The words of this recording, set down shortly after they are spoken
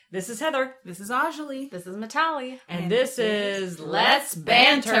This is Heather. This is Anjali. This is Matali. And this is Let's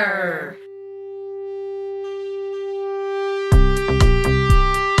Banter.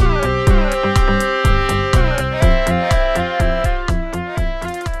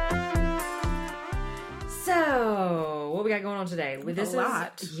 So, what we got going on today? A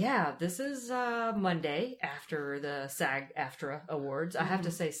lot. This is Monday after the SAG-AFTRA Awards. I have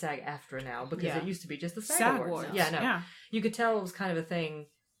to say SAG-AFTRA now because it used to be just the SAG Awards. Yeah, no. Yeah. You could tell it was kind of a thing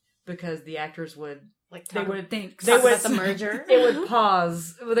because the actors would Talk about the merger. They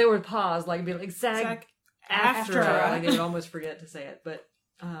would pause, like be like SAG-AFTRA. AFTRA. Like they would almost forget to say it, but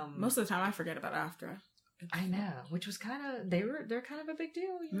Most of the time I forget about AFTRA. I know, which was kind of they're kind of a big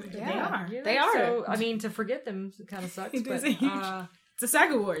deal. You know? They are. You know? They are. So I mean, to forget them kind of sucks. It but is a huge- It's a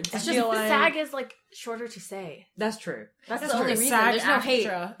SAG Awards. It's I just feel like- SAG is shorter to say. That's true. That's That's the only true. reason. There's no hate.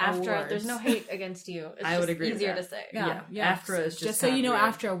 SAG-AFTRA After Awards. there's no hate against you. It's I would just agree with easier that. to say. Yeah. AFTRA is just so kind you of know,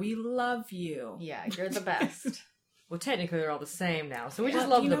 weird. AFTRA, we love you. Yeah, you're the best. Well, technically they're all the same now, so we just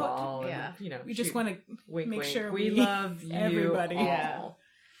Well, love you them know, all. yeah. And, We just want to wink, make wink. sure we we love you everybody. all. Yeah.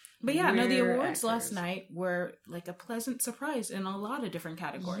 But yeah, no, the We're awards last actors. night were like a pleasant surprise in a lot of different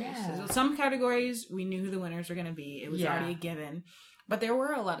categories. Yeah. So some categories we knew who the winners were going to be. It was Yeah. already a given. But there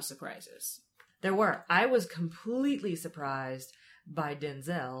were a lot of surprises. There were. I was completely surprised by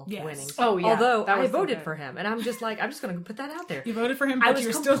Denzel Yes. winning. Oh, yeah. Although That I was so voted good. for him, and I'm just like, I'm just going to put that out there. You voted for him, but I was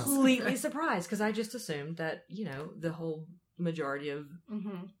you're still completely surprised because I just assumed that the whole majority of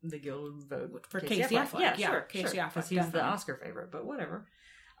Mm-hmm. the guild would vote For Casey Affleck. Yeah, Yeah, sure, Casey Affleck, because he's the definitely. Oscar favorite. But whatever.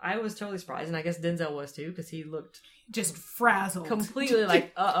 I was totally surprised, and I guess Denzel was too because he looked just frazzled. completely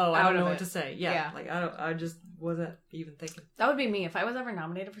like, I Out don't know of what it. to say. Yeah. Like I just wasn't even thinking. That would be me if I was ever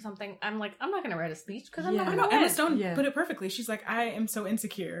nominated for something. I'm like, I'm not going to write a speech because I'm Yeah. not I going know to win. Emma Stone Yeah. put it perfectly. She's like, I am so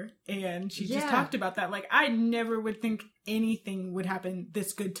insecure, and she just Yeah. talked about that. Like, I never would think anything would happen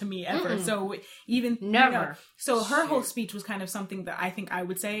this good to me ever. Mm-mm. So even Never. So her whole Shoot. speech was kind of something that I think I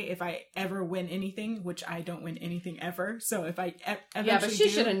would say if I ever win anything, which I don't win anything ever. So if I eventually Yeah, but she do-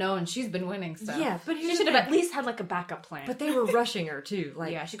 should have known. She's been winning stuff. Yeah, but she here's should the have thing. at least had like a backup plan. But they were rushing her too.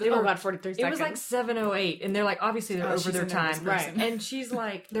 Like yeah, she they goes, oh were- god, 43 It seconds. was like 7:08, and they're like, obviously they're over she's their a nervous time, person. Right. And she's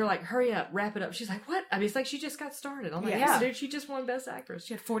like, they're like, hurry up, wrap it up. She's like, what? I mean, it's like she just got started. I'm like, Yeah. yeah, dude, she just won Best Actress.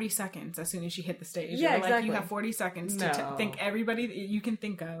 She had 40 seconds as soon as she hit the stage. Yeah, They're like, exactly. you have 40 seconds to No. think everybody that you can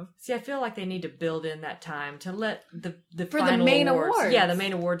think of. See, I feel like they need to build in that time to let the For the final main awards, awards. yeah, the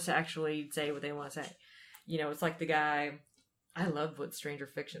main awards to actually say what they want to say. You know, it's like the guy. I love what Stranger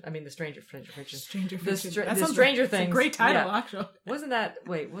Fiction. I mean, the Stranger Fiction. Stranger The Fiction. Str- That the sounds Stranger it's a Things. great title, Yeah. actually. Wasn't that?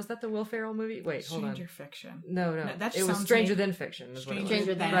 Wait, was that the Will Ferrell movie? Wait, hold on. Stranger Fiction. No, No, that it was sounds Stranger maybe- Than Fiction. Is what it was.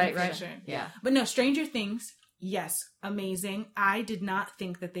 Stranger Than right, Fiction. right. Yeah. But no, Stranger Things, yes, amazing. I did not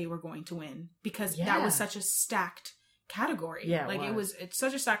think that they were going to win because that Yeah. was such a stacked category. Yeah, like it was. it's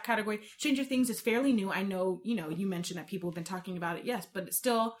such a stacked category. Stranger Things is fairly new. I know, you mentioned that people have been talking about it, yes, but it's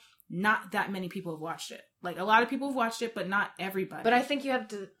still not that many people have watched it. Like a lot of people have watched it, but not everybody. But I think you have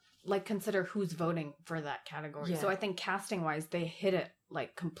to like consider who's voting for that category. Yeah. So I think casting wise, they hit it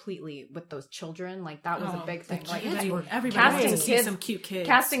like completely with those children. Like that was a big thing. Like everybody casting wants to see kids- some cute kids.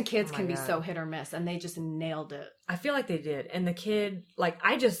 casting kids Oh my can be God. so hit or miss, and they just nailed it. I feel like they did. And the kid, like,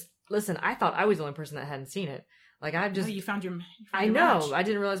 I thought I was the only person that hadn't seen it. Like, I just, Oh, you found your I your know. match. I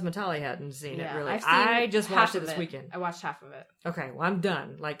didn't realize Matali hadn't seen it, really. I've seen I just half watched it of this weekend. I watched half of it. Okay, well, I'm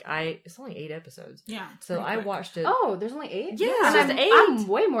done. Like, it's only 8 episodes. Yeah. So pretty I quick. watched it. Oh, there's only 8. Yeah, and it's just I'm 8.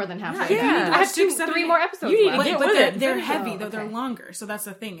 way more than half. Yeah, of if it. you need to I watch have 6, 7, 3 8 more episodes. You need to left. get But with they're, it. they're Finish heavy it. though. They're Okay. longer, so that's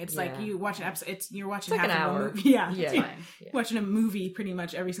the thing. It's like Yeah. you watch an episode. You're watching It's like half an of hour. a movie. Yeah, Yeah. It's fine. Yeah. watching a movie pretty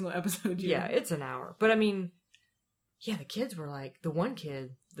much every single episode. Yeah, it's an hour. But I mean, yeah, the kids were like, the one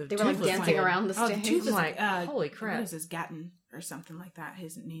kid, the They were like toothless dancing kid, around the Oh, the stage. tooth is like, like, holy crap. What is this, Gatton or something like that?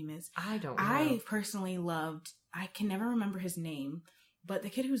 His name is. I don't know. I personally loved. I can never remember his name, but the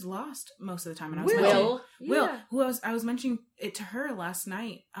kid who's lost most of the time. And I was mentioning- Will, Yeah. who I was mentioning it to her last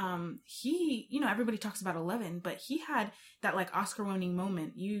night. He, everybody talks about 11, but he had that like Oscar-winning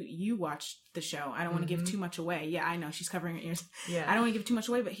moment. You watched the show. I don't want to give too much away. Yeah, I know she's covering her ears. Yeah. I don't want to give too much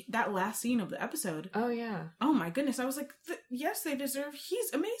away, but that last scene of the episode. Oh, yeah. Oh my goodness! I was like, yes, they deserve.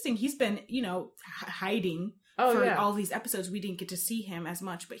 He's amazing. He's been, hiding Oh, for yeah. all these episodes. We didn't get to see him as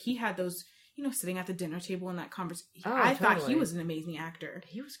much, but he had those, sitting at the dinner table in that conversation. Oh, I thought he totally. was an amazing actor.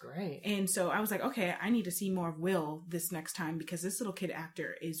 He was great. And so I was like, okay, I need to see more of Will this next time because this little kid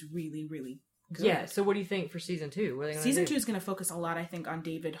actor is really, really good. Yeah, so what do you think for season 2? What are they gonna Season do? 2 is going to focus a lot, I think, on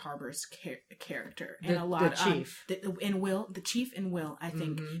David Harbour's character and The- a lot the chief. and Will, the chief and Will, I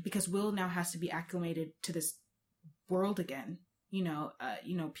think, Mhm. because Will now has to be acclimated to this world again.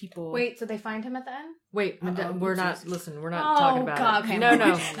 people. Wait, so they find him at the end? Wait, we're not. Listen, we're not talking about God, it. okay,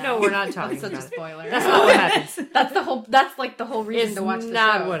 No, we're not talking about it. That's such a spoiler. That's not what happens. That's like the whole reason to watch the show. It's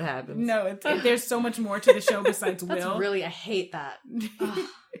not what happens. No, there's so much more to the show besides Will. That's really, I hate that.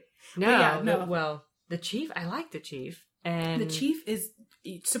 No. Well, the Chief, I like the Chief. And the Chief is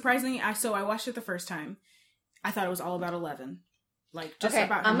surprisingly, I watched it the first time. I thought it was all about 11. Like, just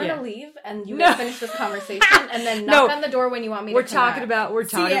about I'm gonna leave and you guys finish this conversation and then knock on the door when you want me to come back. We're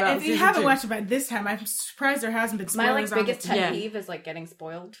talking about if you haven't watched it by this time, I'm surprised there hasn't been spoilers. My biggest pet peeve is getting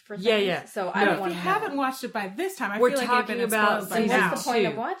spoiled for things. Yeah. So I don't want to. If you haven't watched it by this time, I we're feel like talking you've been about spoiled by now. What's the point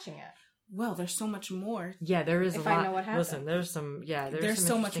of watching it? Well, there's so much more. Yeah, there is if a lot. I know what happened. Listen, there's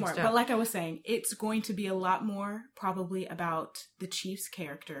so much more. Stuff. But like I was saying, it's going to be a lot more probably about the Chief's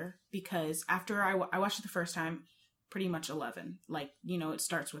character, because after I watched it the first time, pretty much 11. Like, it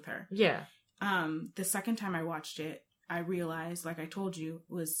starts with her. Yeah. The second time I watched it, I realized, like I told you,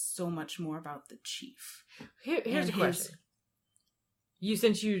 it was so much more about the Chief. Here's a question.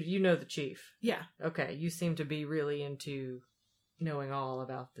 Since you know the Chief. Yeah. Okay. You seem to be really into knowing all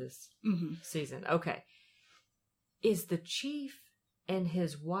about this season. Okay. Is the Chief and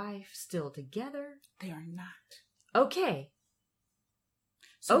his wife still together? They are not. Okay.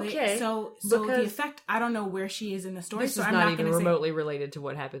 So the effect, I don't know where she is in the story. This is not even remotely related to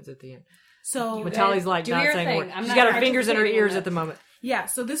what happens at the end. So Matali's like not saying word. She's got her fingers in her ears at the moment. Yeah,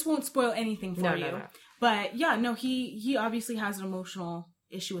 so this won't spoil anything for you. No. But yeah, no, he obviously has an emotional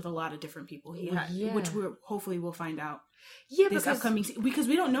issue with a lot of different people. Which hopefully we'll find out. Yeah, because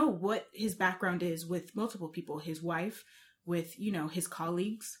we don't know what his background is with multiple people. His wife, with his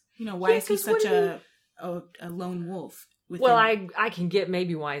colleagues. Why is he such a lone wolf? Well, I can get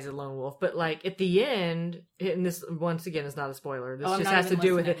maybe why he's a lone wolf, but like at the end, and this once again is not a spoiler. This just has to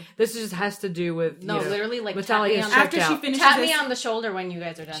do with it. This just has to do with literally like after she finishes tap me on the shoulder when you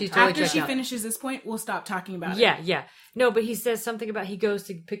guys are done. After she finishes this point, we'll stop talking about it. Yeah. No, but he says something about he goes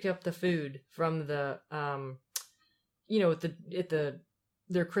to pick up the food from the at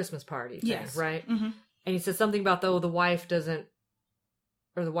their Christmas party thing, right? Mm-hmm. And he says something about the wife doesn't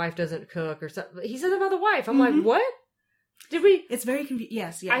cook or something. He said about the wife. I'm like, what? Did we? It's very confusing.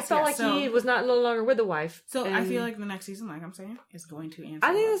 Yes. I felt like he was no longer with the wife. So I feel like the next season, like I'm saying, is going to answer.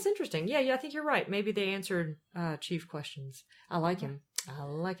 I think that's interesting. Yeah, I think you're right. Maybe they answered Chief questions. I like him.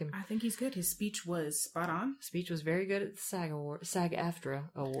 I think he's good. His speech was spot on. Speech was very good at the SAG-AFTRA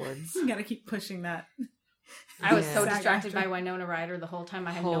Awards. You gotta keep pushing that. I was so distracted by Winona Ryder the whole time.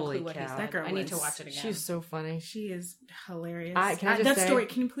 I had no clue what he said. I need to watch it again. She's so funny. She is hilarious. Can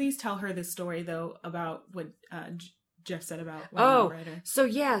you please tell her this story though about what Jeff said about Winona Ryder?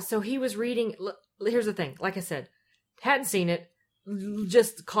 So he was reading. Here's the thing. Like I said, hadn't seen it.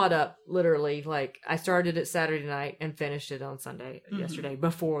 Just caught up, literally. Like I started it Saturday night and finished it on Sunday yesterday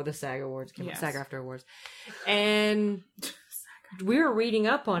before the SAG Awards came out, SAG-AFTRA Awards, and we were reading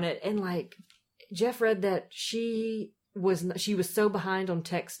up on it. And like Jeff read that she was so behind on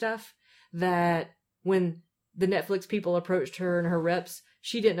tech stuff that when the Netflix people approached her and her reps,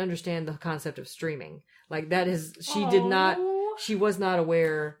 she didn't understand the concept of streaming. Like that is, she was not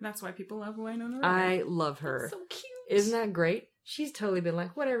aware. That's why people love Winona Ryder. I love her. That's so cute. Isn't that great? She's totally been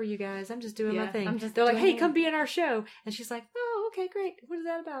like, whatever, you guys. I'm just doing my thing. They're like, hey, come be in our show. And she's like, oh, okay, great. What is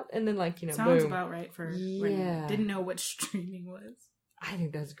that about? And then sounds boom. about right for when didn't know what streaming was. I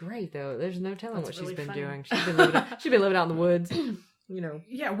think that's great, though. There's no telling what she's been doing. She's been living out in the woods.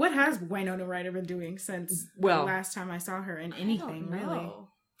 Yeah, what has Winona Ryder been doing since the last time I saw her in anything, really?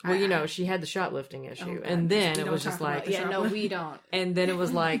 Well, she had the shoplifting issue. And then it was just like... Yeah, no, we don't. And then it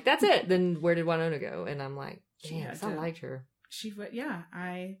was like, that's it. Then where did Winona go? And I'm like, damn, I liked her.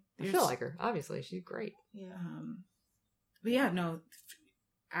 I feel like her. Obviously, she's great. Yeah. But yeah, no,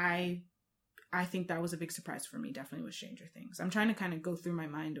 I think that was a big surprise for me. Definitely with Stranger Things. I'm trying to kind of go through my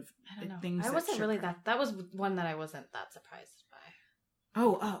mind of things. I wasn't really that was one that I wasn't that surprised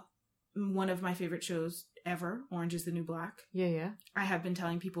by. One of my favorite shows ever, Orange is the New Black. Yeah. I have been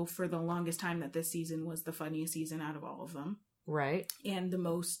telling people for the longest time that this season was the funniest season out of all of them. Right. And the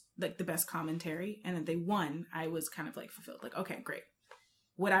most, like, the best commentary. And that they won, I was kind of, like, fulfilled. Like, okay, great.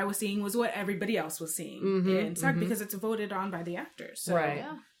 What I was seeing was what everybody else was seeing. And it's because it's voted on by the actors. So right.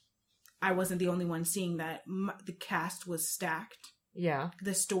 I wasn't the only one seeing that. The cast was stacked. Yeah.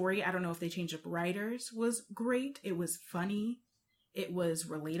 The story, I don't know if they changed up writers, was great. It was funny. It was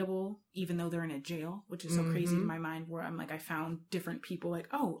relatable, even though they're in a jail, which is so crazy in my mind, where I'm like, I found different people like,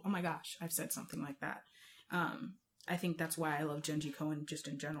 oh my gosh, I've said something like that. I think that's why I love Jenji Kohan just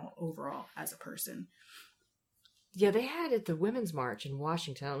in general, overall, as a person. Yeah, they had at the Women's March in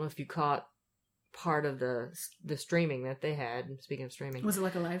Washington. I don't know if you caught part of the streaming that they had. Speaking of streaming, Was it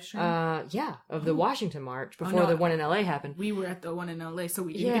like a live stream? yeah, of the Washington March before the one in LA happened. We were at the one in LA, so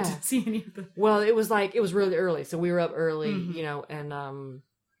we didn't get to see any of them. Well, it was really early, so we were up early, you know, and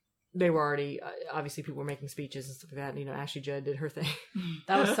they were already obviously people were making speeches and stuff like that. And, you know, Ashley Judd did her thing.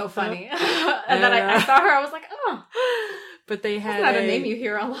 That was so funny. And then I saw her, I was like, oh. But they had That's not a name you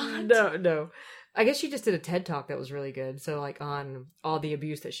hear a lot. No. I guess she just did a TED Talk that was really good. So, like, on all the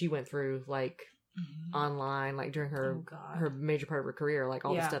abuse that she went through, like, online, like, during her major part of her career, like,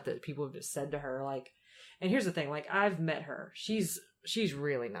 all the stuff that people have just said to her, like, and here's the thing, like, I've met her. She's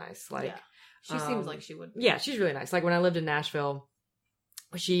really nice. Like, she seems like she would be. Yeah, she's really nice. Like, when I lived in Nashville,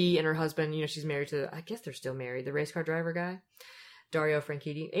 she and her husband, you know, she's married to, I guess they're still married, the race car driver guy, Dario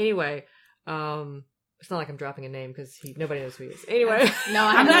Franchitti. Anyway, it's not like I'm dropping a name because nobody knows who he is. Anyway, no,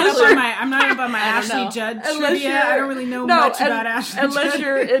 I'm not about my Ashley Judd trivia. I don't really know much about Ashley unless Judd.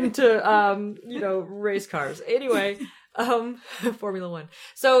 you're into you know, race cars. Anyway, Formula One.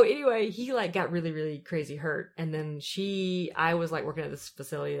 So anyway, he like got really, really crazy hurt, and then I was like working at this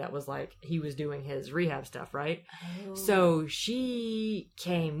facility that was like he was doing his rehab stuff, right? Oh. So she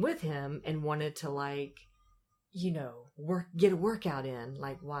came with him and wanted to like, you know, get a workout in,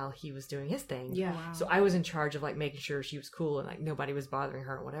 like, while he was doing his thing. Yeah. Wow. So I was in charge of, like, making sure she was cool and, like, nobody was bothering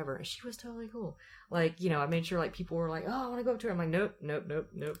her or whatever. And she was totally cool. Like, you know, I made sure, like, people were like, oh, I want to go up to her. I'm like, nope.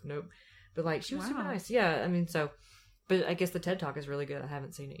 But, like, she was super nice. Yeah, I mean, so... But I guess the TED Talk is really good. I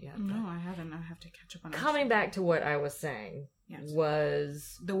haven't seen it yet. No, I haven't. I have to catch up on it. Coming back to what I was saying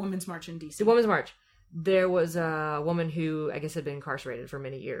was... The Women's March in D.C. The Women's March. There was a woman who, I guess, had been incarcerated for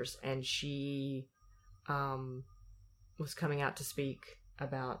many years. And she... was coming out to speak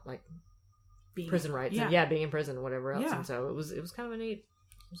about like prison rights and being in prison and whatever else, and so it was kind of a neat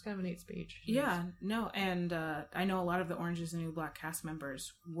speech. Yeah, no, and I know a lot of the Orange is the New Black cast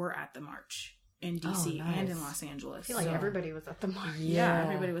members were at the march in DC and in Los Angeles. I feel like everybody was at the march. Yeah,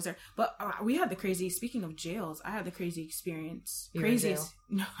 everybody was there. But we had the crazy. Speaking of jails, I had the crazy experience. Craziest.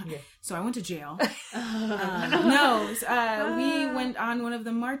 No, so I went to jail. We went on one of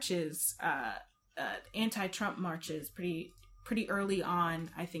the marches. Anti-Trump marches pretty early on.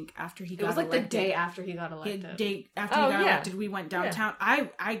 I think after he got elected. It was like the day after he got elected. Elected, we went downtown. Yeah.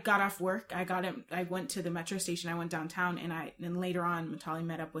 I got off work. I went to the metro station. I went downtown, and later on, Matali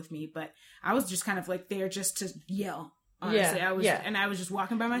met up with me. But I was just kind of like there just to yell. Honestly, I was just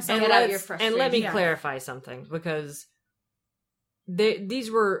walking by myself. And let me clarify something, because these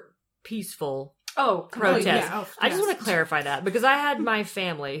were peaceful. Protest. I just want to clarify that, because I had my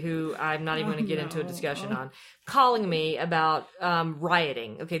family, who I'm not even going to get into a discussion on, calling me about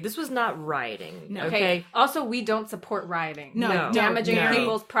rioting. Okay, this was not rioting. No. Okay. Also, we don't support rioting. No. Damaging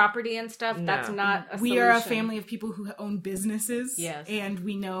people's property and stuff. No. That's not a solution. We are a family of people who own businesses. Yes. And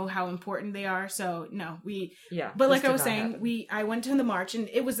we know how important they are. So no, but like I was saying, I went to the march, and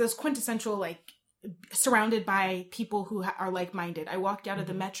it was this quintessential, like, surrounded by people who are like-minded. I walked out of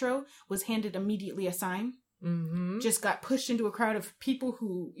the metro, was handed immediately a sign, just got pushed into a crowd of people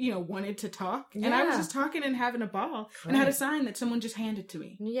who, you know, wanted to talk. And I was just talking and having a ball, and had a sign that someone just handed to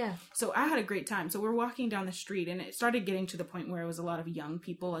me. Yeah. So I had a great time. So we're walking down the street, and it started getting to the point where it was a lot of young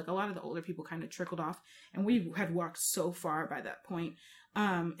people. Like, a lot of the older people kind of trickled off, and we had walked so far by that point.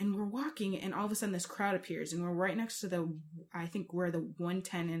 And we're walking, and all of a sudden this crowd appears, and we're right next to I think where the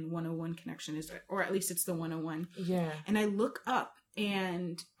 110 and 101 connection is, or at least it's the 101. Yeah. And I look up,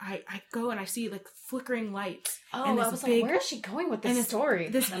 and I go, and I see like flickering lights. Oh, and I was like, where is she going with this story?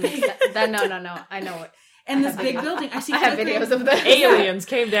 No. I know it. And this big building, I have videos of this. Aliens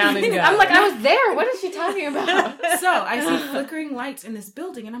came down and got I'm like, I was there. What is she talking about? So I see flickering lights in this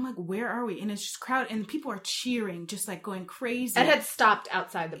building, and I'm like, where are we? And it's just crowded, and people are cheering, just like going crazy. It had stopped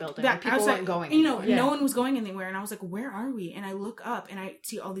outside the building. People weren't going. You know, no one was going anywhere. And I was like, where are we? And I look up, and I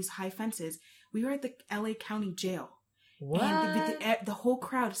see all these high fences. We were at the LA County Jail. What? And the whole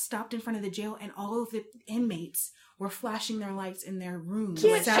crowd stopped in front of the jail, and all of the inmates were flashing their lights in their rooms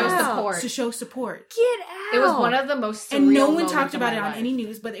to show support. Get out! It was one of the most surreal and no one talked about it on any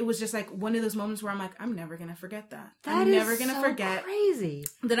news, but it was just like one of those moments where I'm like, I'm never gonna forget that. I'm never gonna forget crazy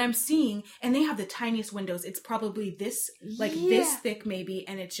that I'm seeing. And they have the tiniest windows. It's probably this this thick maybe,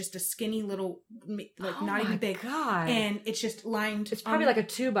 and it's just a skinny little, like not even big. God. And it's just lined. It's probably like a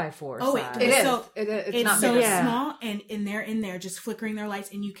 2x4. Oh, it's so small, and they're in there just flickering their lights,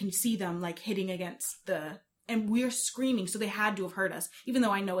 and you can see them like hitting against the. and we're screaming, so they had to have heard us, even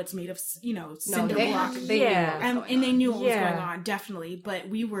though I know it's made of, cinder block. They knew what was And they knew what was Yeah. going on, definitely. But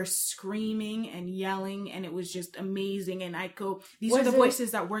we were screaming and yelling, and it was just amazing. And I go, these are the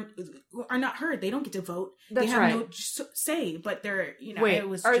voices that are not heard. They don't get to vote. That's they have right. no say, but they're, Wait, it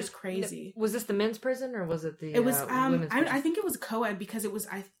was just crazy. Was this the men's prison or was it the It was, women's prison? I think it was co-ed because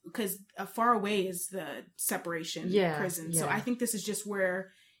far away is the separation prison. So yeah. I think this is just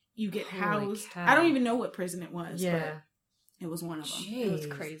where you get Holy housed. cow. I don't even know what prison it was. Yeah. But it was one of them. Jeez. It was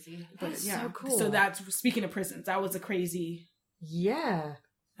crazy. But That's so cool. So that's, speaking of prisons, that was a crazy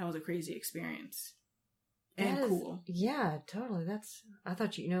experience. And That is- cool. Yeah, totally. I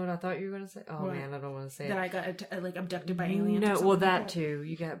thought you know what I thought you were going to say? Oh What? man, I don't want to say That it. I got abducted by aliens. or No, something well like that too.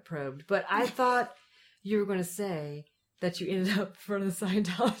 You got probed. But I thought you were going to say that you ended up in front of the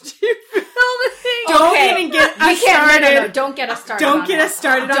Scientology filming. Don't even get us started. No, don't get us started. Don't get us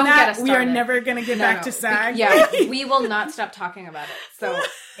started on Don't that. get us We are started. never going to get back to SAG. Yeah, we will not stop talking about it. So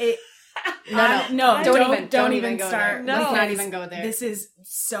don't even go start. there. Let's not Because even go there. This is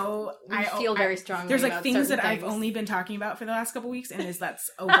so. I feel very strongly. There's like about things that certain I've things. only been talking about for the last couple weeks, and that's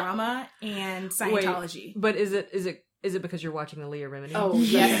Obama and Scientology. But is it because you're watching the Leah Remini? Oh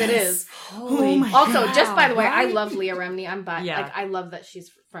yes, it is. Oh my Also, God. just by the way, I Right? love Leah Remini. I'm bi. Yeah. Like I love that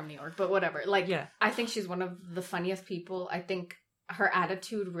she's from New York, but whatever. Like Yeah. I think she's one of the funniest people. I think her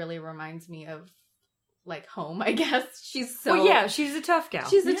attitude really reminds me of like home. I guess she's so. Well, yeah, she's a tough gal.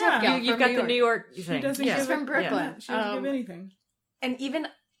 She's a Yeah. tough gal. You've from got New the York. New York She thing. doesn't Yeah. give from a- Brooklyn. Yeah, she doesn't give anything. And even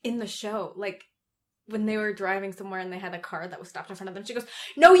in the show, like when they were driving somewhere and they had a car that was stopped in front of them, she goes,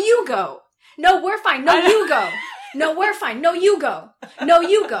 "No, you go. No, we're fine. No, you go. No, we're fine. No, you go. No,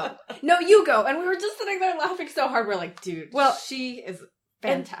 you go. No, you go." And we were just sitting there laughing so hard. We're like, dude, Well, she is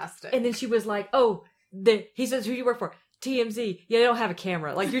fantastic. And then she was like, "Oh, he says, who do you work for? TMZ. Yeah, they don't have a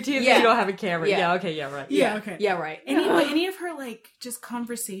camera. Like your TMZ, Yeah. you don't have a camera. Yeah. Yeah, okay, yeah, right. Yeah, okay. Yeah, right. Any of her like just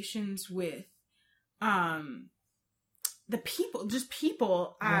conversations with the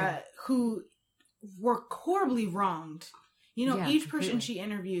people, who were horribly wronged. Yeah, Each person completely. she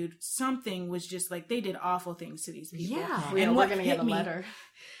interviewed, something was just like they did awful things to these people. Yeah. we're what gonna hit get a me- letter.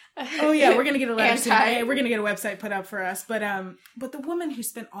 Oh yeah, we're gonna get a letter soon. Anti- We're gonna get a website put up for us. But the woman who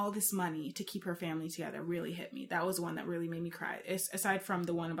spent all this money to keep her family together really hit me. That was the one that really made me cry. Aside from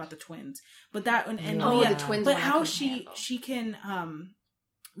the one about the twins, but that and Yeah. Oh, Leah, the twins. but one I how couldn't she handle. can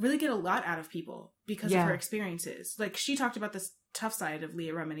really get a lot out of people because Yeah. of her experiences. Like she talked about this tough side of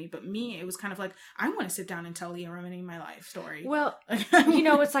Leah Remini, but me, it was kind of like I want to sit down and tell Leah Remini my life story. Well, it's like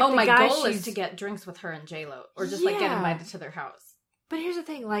Oh, the my guy goal is she's- to get drinks with her and J-Lo, or just like get Yeah. invited to their house. But here's the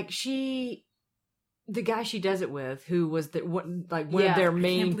thing, like the guy she does it with, who was one of Yeah. their I can't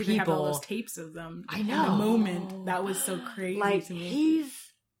main believe they have all people. those tapes of them. I In know. the moment, that was so crazy Like to me.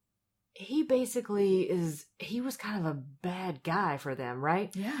 he basically he was kind of a bad guy for them, right?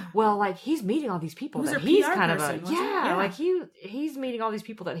 Yeah. Well, like he's meeting all these people He was that their he's PR kind person, of wasn't he? Yeah. like he's meeting all these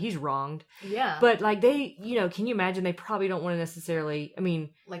people that he's wronged. Yeah, But like they, can you imagine they probably don't want to necessarily, I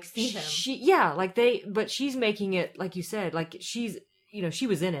mean, like see him. but she's making it, like you said, like she's, she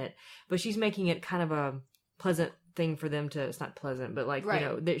was in it, but she's making it kind of a pleasant thing for them to, it's not pleasant, but like, Right.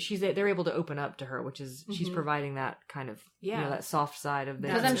 they're able to open up to her, which is, she's Mhm. providing that kind of, Yeah. that soft side of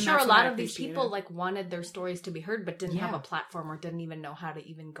Because them. I'm and sure that's a what lot I of these appreciated. people like wanted their stories to be heard, but didn't have Yeah. a platform or didn't even know how to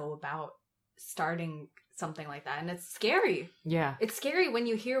even go about starting something like that. And it's scary. Yeah. It's scary when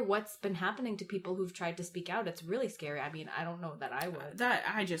you hear what's been happening to people who've tried to speak out. It's really scary. I mean, I don't know that I would. That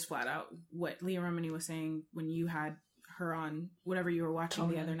I just flat out what Leah Remini was saying when you had her on whatever you were watching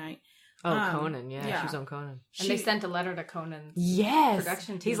the Conan. other night. Oh, Um, Conan. Yeah, yeah. she was on Conan. And they sent a letter to Conan's. Yes.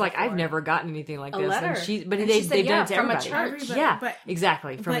 Production team He's like, before. I've never gotten anything like A this. letter. And And they've she said, done it to from a everybody. church. Everybody- Yeah, but-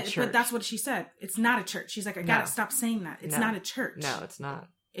 exactly. From a church. But that's what she said. It's not a church. She's like, I gotta No. stop saying that. It's No. not a church. No, it's not.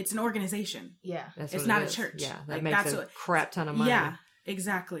 It's an organization. Yeah. That's It's what not it a is. church. Yeah, that Like, makes that's a what- crap ton of money. Yeah,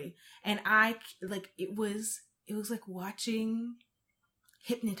 exactly. And I like it was like watching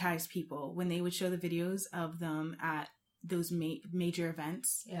hypnotized people when they would show the videos of them at those major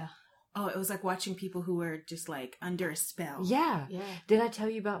events. Yeah. Oh, it was like watching people who were just like under a spell. Yeah. Yeah. Did I tell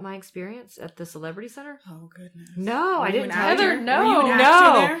you about my experience at the Celebrity Center? Oh goodness. No, Were I you didn't an tell actor? you. No. Were you an No.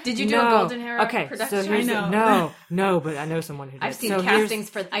 actor there? Did you do a No. Golden Era Okay, production? so here's I know. no, but I know someone who did. I've seen So here's- castings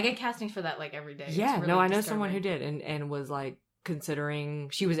for. I get castings for that like every day. It's Yeah, really no, I know disturbing. someone who did, and was like considering.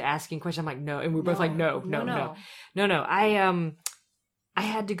 She was asking questions. I'm like, no, and we were both like, no. I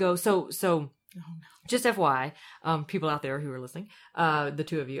had to go. So. Oh, no. Just FYI, people out there who are listening, the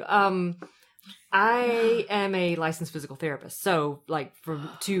two of you, I am a licensed physical therapist. So, like,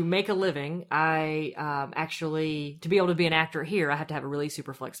 to make a living, I actually, to be able to be an actor here, I have to have a really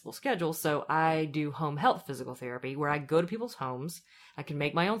super flexible schedule. So I do home health physical therapy where I go to people's homes. I can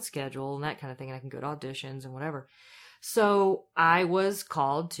make my own schedule and that kind of thing. And I can go to auditions and whatever. So I was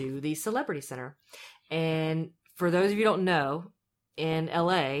called to the Celebrity Center. And for those of you who don't know, in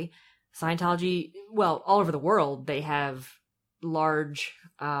LA, Scientology, well, all over the world, they have large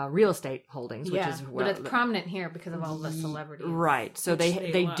real estate holdings, which is but it's prominent here because of all the celebrities, right? So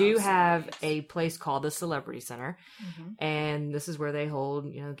they do have a place called the Celebrity Center, and this is where they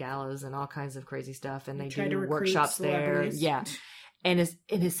hold galas and all kinds of crazy stuff, and they do workshops there. Yeah, and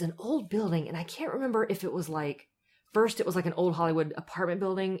it's an old building, and I can't remember if it was like first it was like an old Hollywood apartment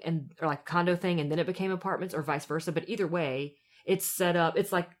building or like condo thing, and then it became apartments, or vice versa. But either way, it's set up.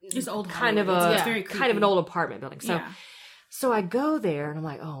 It's like it's old kind Hollywood. of a kind of an old apartment building. So. Yeah. So I go there and I'm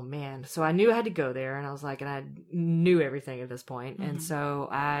like, oh man. So I knew I had to go there, and I was like, and I knew everything at this point. And so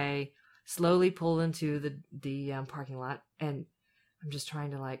I slowly pulled into the parking lot, and I'm just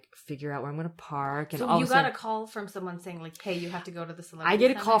trying to like figure out where I'm going to park. And so you got a call from someone saying like, hey, you have to go to the Celebrity I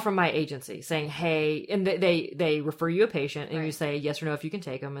get a Center? call from my agency saying, hey, and they refer you a patient, and you say yes or no if you can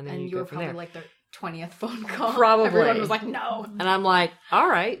take them, and then you go from there. And you were probably like their 20th phone call. Probably. Everyone was like, no. And I'm like, all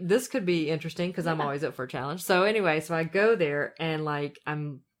right, this could be interesting because I'm always up for a challenge. So anyway, so I go there and like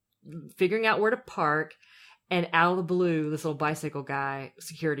I'm figuring out where to park, and out of the blue, this little bicycle guy,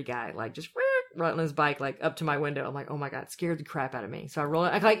 security guy, like just right on his bike, like up to my window. I'm like, oh my God, scared the crap out of me. So I roll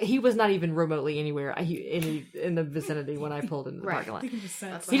it. Like he was not even remotely anywhere in the vicinity when I pulled into the parking lot. He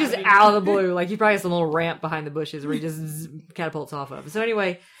just out of the blue, like he probably has some little ramp behind the bushes where he just catapults off of. So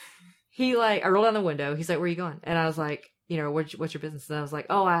anyway, I rolled down the window. He's like, where are you going? And I was like, what's your business? And I was like,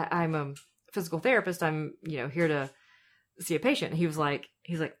 oh, I'm a physical therapist. I'm, here to see a patient. And he's like,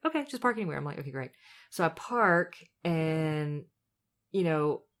 okay, just park anywhere. I'm like, okay, great. So I park, and,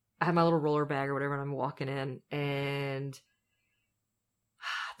 I have my little roller bag or whatever, and I'm walking in, and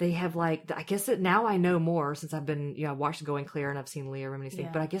they have like, I guess that now I know more since I've been, I watched Going Clear and I've seen Leah Remini's thing,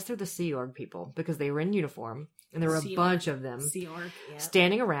 but I guess they're the Sea Org people because they were in uniform. And there were a bunch of them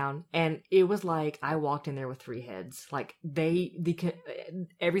standing around, and it was like I walked in there with three heads. Like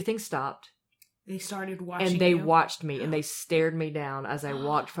everything stopped. They started watching, and they watched me, and they stared me down as I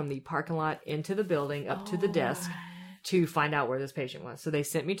walked from the parking lot into the building up to the desk to find out where this patient was. So they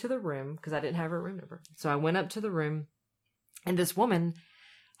sent me to the room because I didn't have her room number. So I went up to the room, and this woman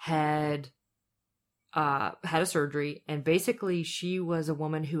had a surgery, and basically she was a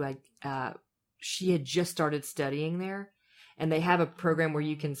woman who she had just started studying there, and they have a program where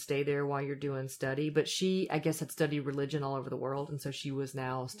you can stay there while you're doing study. But she, I guess, had studied religion all over the world, and so she was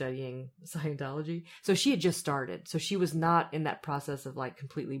now studying Scientology. So she had just started. So she was not in that process of like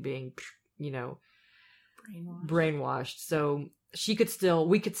completely being, brainwashed. So we could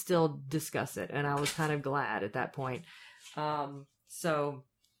still discuss it, and I was kind of glad at that point. So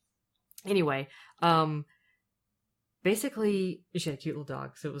anyway, basically, she had a cute little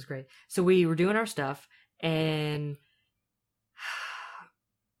dog, so it was great. So we were doing our stuff, and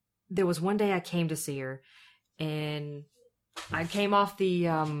there was one day I came to see her, and I came off the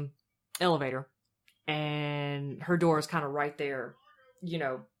elevator, and her door is kind of right there,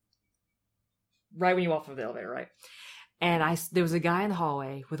 right when you walk through the elevator, right? And there was a guy in the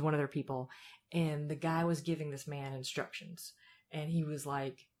hallway with one of their people, and the guy was giving this man instructions, and he was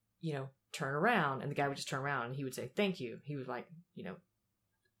like, turn around, and the guy would just turn around, and he would say, thank you. He would like,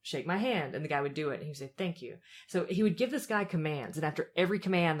 shake my hand, and the guy would do it, and he would say, thank you. So he would give this guy commands, and after every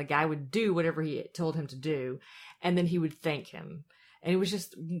command, the guy would do whatever he told him to do, and then he would thank him. And it was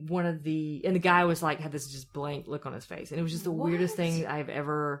just and the guy was like, had this just blank look on his face, and it was just the weirdest thing I've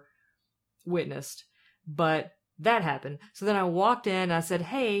ever witnessed. But that happened. So then I walked in, and I said,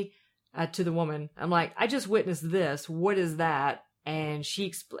 hey, to the woman, I'm like, I just witnessed this. What is that? And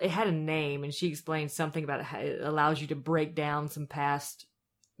it had a name, and she explained something about how it allows you to break down some past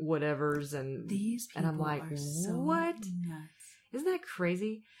whatevers, and these people, and I'm like, are so what? Nuts. Isn't that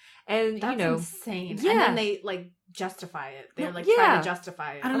crazy? And that's insane. Yeah. And then they like justify it. They're like trying to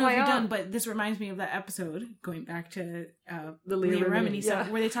justify it. I don't know if you're done, but this reminds me of that episode going back to the Leah Remini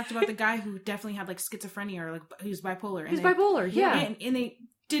stuff, where they talked about the guy who definitely had like schizophrenia or like who's bipolar. He's bipolar, yeah. And they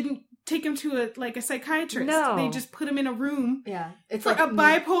didn't take him to a psychiatrist. No. They just put him in a room. Yeah. It's for like a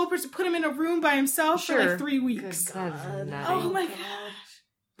bipolar person, put him in a room by himself for like 3 weeks. That's nutty. Oh my gosh.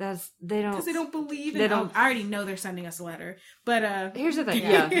 They don't believe it. I already know they're sending us a letter, but here's the thing.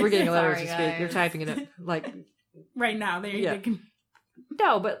 Yeah, we're getting a letter as we speak. They're typing it up like right now. They can.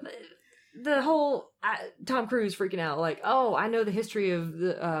 No, but the whole Tom Cruise freaking out like, oh, I know the history of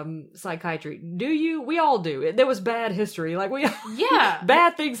the psychiatry. Do you? We all do. There was bad history. Like Yeah.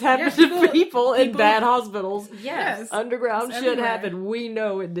 bad things happen to people in bad hospitals. Yes. Underground It's shit everywhere. happened. We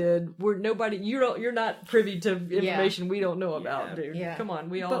know it did. We're nobody. You're not privy to information we don't know about, Yeah. dude. Yeah. Come on,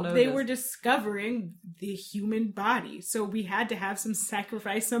 we all But know. they this. were discovering the human body, so we had to have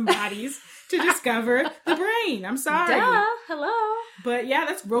sacrifice some bodies to discover the brain. I'm sorry. Duh. Hello. But yeah,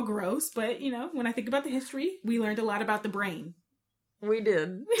 that's real gross. But when I think about the history, we learned a lot about the brain. We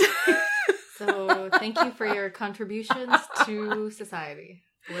did. So thank you for your contributions to society,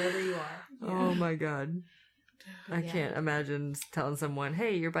 wherever you are. Oh my god. I Yeah. can't imagine telling someone,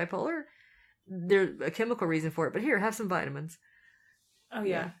 "Hey, you're bipolar." There's a chemical reason for it, but here, have some vitamins. Oh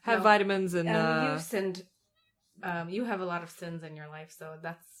yeah. Have No. vitamins and You sinned. You have a lot of sins in your life, so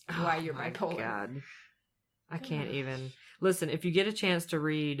that's why you're my bipolar. God. I can't even listen. If you get a chance to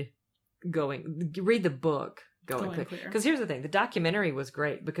read the book Going Going Clear, Clear. because here's the thing: the documentary was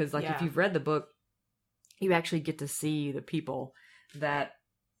great because, like, if Yeah. you've read the book, you actually get to see the people that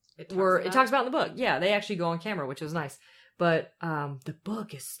It talks about in the book. Yeah, they actually go on camera, which was nice. But the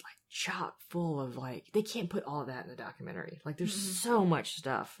book is like chock full of like they can't put all of that in the documentary. Like there's so much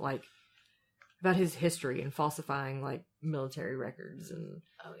stuff like about his history and falsifying like military records and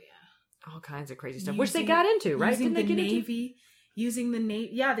Oh yeah. all kinds of crazy stuff, which they got into, right? Using Didn't they the get into? Navy. Using the Navy,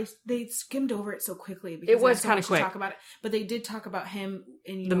 yeah, they skimmed over it so quickly because It was there's so kinda much to quick. talk about it. But they did talk about him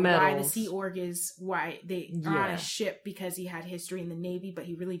and The why the medals. Sea Org is why they are on Yeah. a ship because he had history in the Navy, but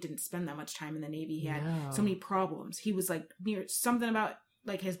he really didn't spend that much time in the Navy. He had No. so many problems. He was like near something about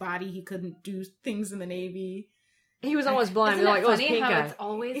like his body. He couldn't do things in the Navy. He was almost blind. Isn't They're it like, oh, it's funny pink how eye. it's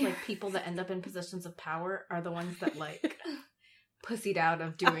always like people that end up in positions of power are the ones that like pussied out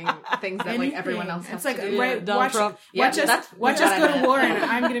of doing things that like everyone else has It's like to do. right, Donald watch, Trump. Yeah, watch us, that's watch what us I go to meant. war, and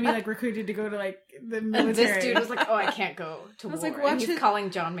I'm gonna be like recruited to go to like the And military. this dude was like, "Oh, I can't go to I war." was like, and watch he's it-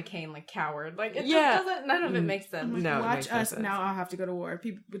 calling John McCain like coward. Like, it Yeah. just doesn't. None of it makes sense. I'm like, No, it watch makes no us sense. now. I'll have to go to war.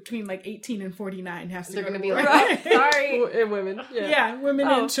 People between like 18 and 49 has to They're go gonna to be war. like, "Oh, sorry." And women. Yeah. yeah, women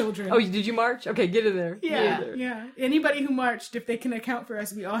Oh. and children. Oh, did you march? Okay, get in there. Get in yeah, there. yeah. Anybody who marched, if they can account for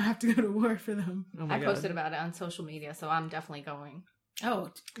us, we all have to go to war for them. Oh my I God. posted about it on social media, so I'm definitely going.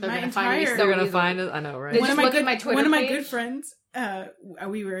 Oh, They're my gonna find me entire so They're gonna easily. find us. I know, right? They one just of my look at good my Twitter one of my page. good friends.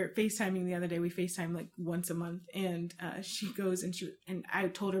 We were FaceTiming the other day. We FaceTime like once a month, and she goes and I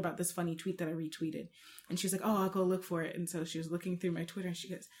told her about this funny tweet that I retweeted, and she was like, "Oh, I'll go look for it." And so she was looking through my Twitter, and she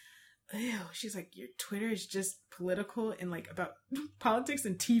goes, "Ew," she's like, "Your Twitter is just political and like about politics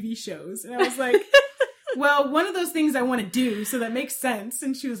and TV shows." And I was like, "Well, one of those things I want to do, so that makes sense."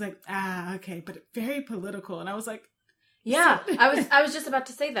 And she was like, "Ah, okay, but very political." And I was like, Yeah, I was just about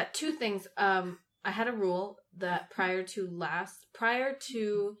to say that. Two things. I had a rule that prior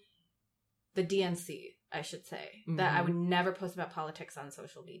to the DNC, I should say, that I would never post about politics on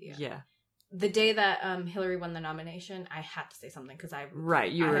social media. Yeah. The day that Hillary won the nomination, I had to say something because I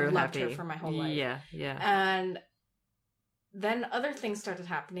You I were have loved happy. her for my whole life. Yeah, yeah. And then other things started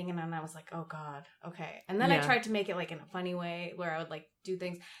happening, and then I was like, oh God, okay. And then I Yeah. tried to make it like in a funny way where I would like do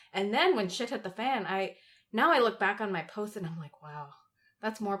things. And then when shit hit the fan, I look back on my posts and I'm like, wow,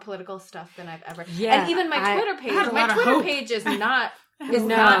 that's more political stuff than I've ever. Yeah, and even my Twitter I had page, a my lot of Twitter hope. page is not I had is a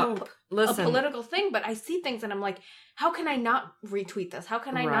No. lot of not hope. Listen, a political thing, but I see things and I'm like, how can I not retweet this? How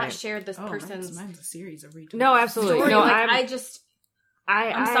can I Right. not share this Oh, person's mine's a series of retweets. No, absolutely. story? No, Like, I'm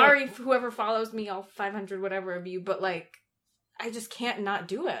I'm sorry for whoever follows me, all 500 whatever of you, but like, I just can't not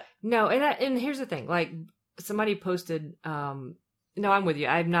do it. No, and here's the thing. Like somebody posted. No, I'm with you.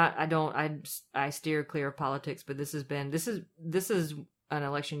 I steer clear of politics, but this is an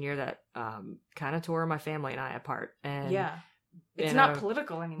election year that kind of tore my family and I apart. And Yeah. It's you not know,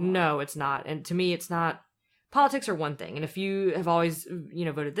 political anymore. No, it's not. And to me, it's not. Politics are one thing, and if you have always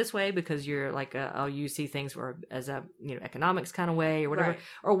voted this way because you're like you see things as a economics kind of way or whatever Right.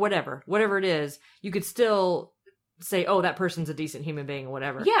 or whatever it is, you could still say, oh, that person's a decent human being or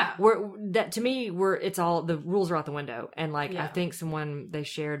whatever. Yeah. It's all the rules are out the window. And like Yeah. I think they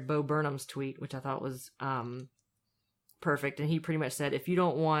shared Bo Burnham's tweet, which I thought was perfect, and he pretty much said, if you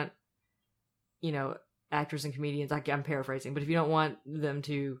don't want actors and comedians, I'm paraphrasing, but if you don't want them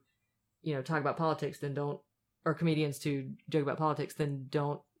to talk about politics, then don't, or comedians to joke about politics, then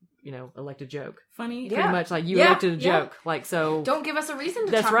don't elect a joke. Funny. Yeah. Pretty much like you Yeah, elected a yeah. joke. Like, so Don't give us a reason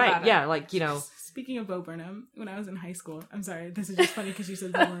to that's talk right. about it. Yeah. Like, Speaking of Bo Burnham, when I was in high school, I'm sorry, this is just funny because you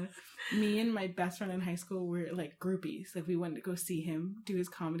said Bo Burnham. Me and my best friend in high school were like groupies. Like we went to go see him do his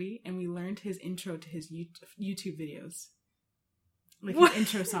comedy, and we learned his intro to his YouTube videos, like What? his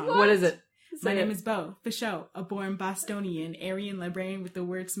intro song. what is it? My name is Bo, for show, a born Bostonian, Aryan librarian with the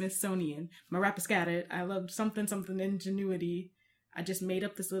word Smithsonian. My rap is scattered. I love something ingenuity. I just made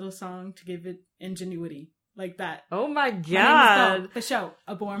up this little song to give it ingenuity. Like that. Oh my My name god. is Bo, for show,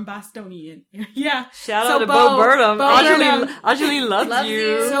 a born Bostonian. Yeah. Shout So out to Bo Burnham. Bo Burnham. Anjali loves Loves you.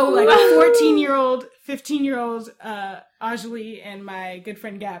 you. So like a 14-year-old, 15-year-old Anjali and my good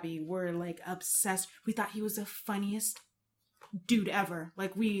friend Gabby were like obsessed. We thought he was the funniest dude ever.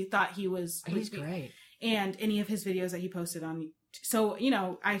 Like we thought he was. He's great. And any of his videos that he posted on. So, you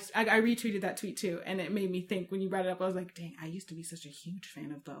know, I retweeted that tweet too, and it made me think when you brought it up. I was like, dang, I used to be such a huge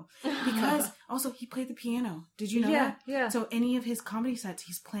fan of Bo. Because also he played the piano. Did you know that? Yeah. So any of his comedy sets,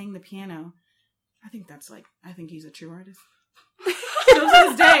 he's playing the piano. I think he's a true artist. So to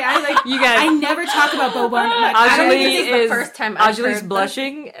this day, I never talk about Bo Burnham. Anjali this is the first time I've Anjali's heard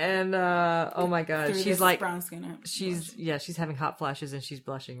blushing, and oh my god, Through she's this like, brown skin. she's having hot flashes, and she's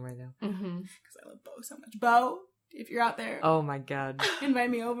blushing right now. Mm-hmm. Because I love Bo so much. Bo, if you're out there, Oh my god, invite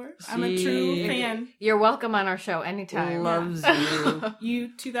me over. I'm a true She- fan. You're welcome on our show anytime. loves you.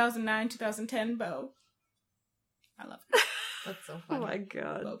 You 2009, 2010 Bo. I love it. That's so Oh funny. my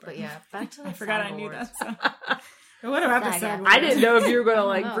god. Bo But yeah, back to the I forgot SAG I knew Awards. that. So. What about the SAG SAG I didn't know if you were gonna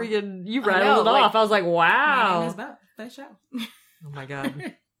I like know. freaking. You I rattled know, it like- off. I was like, My name wow. is Bo. That show. Oh my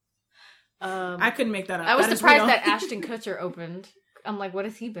god. I couldn't make that up. I was That is surprised real. that Ashton Kutcher opened. I'm like, what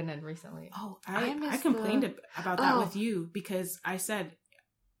has he been in recently? Oh, I I missed complained about that Oh. with you because I said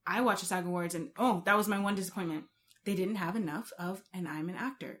I watched the SAG Awards and that was my one disappointment. They didn't have enough of an I'm an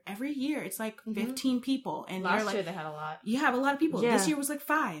actor. Every year it's like 15 people and you're Last like year they had a lot. you have a lot of people. Yeah. This year was like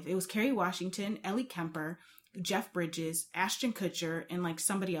 5. It was Kerry Washington, Ellie Kemper, Jeff Bridges, Ashton Kutcher, and like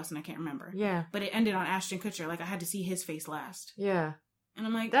somebody else and I can't remember. Yeah. But it ended on Ashton Kutcher. Like I had to see his face last. Yeah. And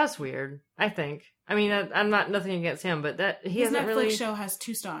I'm like, That's weird. I think. I mean, I'm not nothing against him, but that he his hasn't Netflix really. show has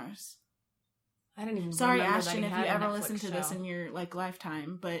 2 stars. I didn't even Sorry, remember Ashton, that if he you had a ever Netflix listen to this show. in your like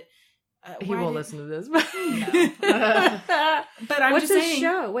lifetime, but He why won't did- listen to this. But I'm what's just his saying,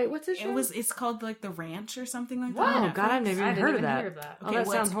 show? Wait, what's his show? it's called like The Ranch or something like Oh that. on god, I've Netflix. never I even didn't heard of even that. hear of that. Oh, that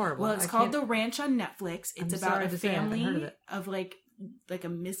sounds horrible. Well, it's I called can't- The Ranch on Netflix. It's I'm about sorry a to say I haven't heard of family it. of like a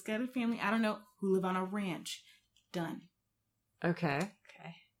misguided family. I don't know who live on a ranch. Done. Okay.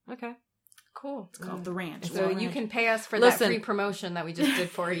 Okay. Cool. It's called The Ranch. So The you Ranch. can pay us for Listen. that free promotion that we just did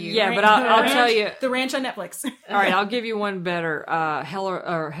for you. Yeah, Ranch- but I'll The tell Ranch- you. The Ranch on Netflix. All right, I'll give you one better. Hell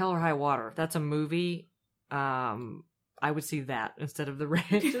or High Water. That's a movie. I would see that instead of The Ranch.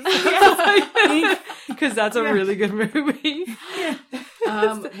 Because that's a Yeah. really good movie.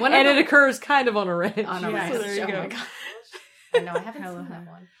 One And of it occurs kind of on a ranch. on a Yeah, ranch. so there you Oh go. my gosh. I know, I haven't Hello, seen hi. that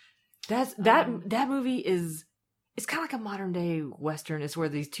one. That's that movie is it's kind of like a modern day western. It's where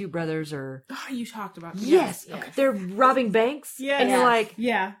these two brothers are Oh, you talked about yes, yes. they're robbing banks. Yes. And you're Yes. like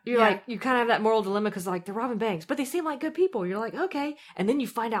Yeah. you're yeah. like you kind of have that moral dilemma because like they're robbing banks, but they seem like good people. You're like okay, and then you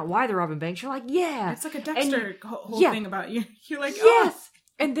find out why they're robbing banks. You're like yeah, It's like a Dexter whole yeah. thing about you. You're like, yes.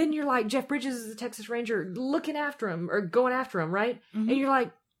 And then you're like Jeff Bridges is a Texas Ranger looking after him or going after him, right? Mhm. And you're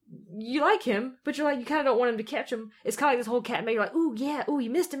like, you like him, but you're like, you kind of don't want him to catch him. It's kind of like this whole cat and mouse. You're like, ooh, yeah, ooh,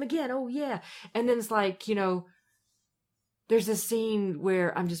 you missed him again. Oh, yeah. And then it's like, you know, there's a scene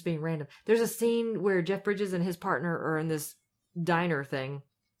where, I'm just being random. There's a scene where Jeff Bridges and his partner are in this diner thing.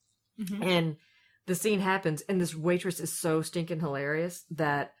 Mhm. And the scene happens, and this waitress is so stinking hilarious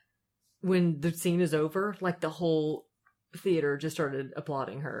that when the scene is over, like the whole theater just started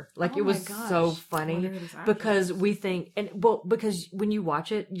applauding her. Like Oh it my was gosh. so Wonder funny who this actress because is. we think, and well, because when you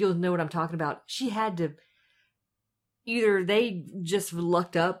watch it, you'll know what I'm talking about. She had to either they just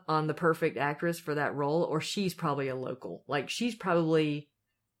lucked up on the perfect actress for that role, or she's probably a local. Like she's probably,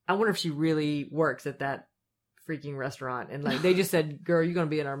 I wonder if she really works at that freaking restaurant and like they just said girl you're gonna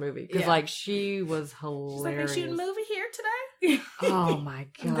be in our movie because Yeah. like she was She's like, hilarious. they shooting a movie here today? Oh my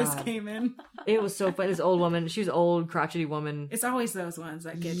And god, this came in. it was so funny. This old woman, she was an old crotchety woman. It's always those ones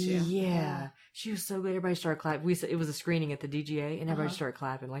that get you. Yeah, she was so good. Everybody started clapping. It was a screening at the DGA, and everybody Uh-huh. started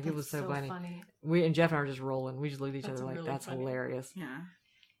clapping. Like it was That's so funny. funny. We and Jeff and I were just rolling. We just looked at each That's other like, really "That's funny. hilarious." Yeah.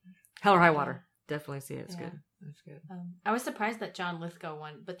 Hell or High Water, definitely see it. It's Yeah. good. It's good. I was surprised that John Lithgow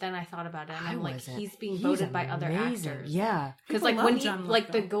won, but then I thought about it and I I'm like, wasn't. he's being He's voted by other amazing. actors. Yeah, Because People like love when he John like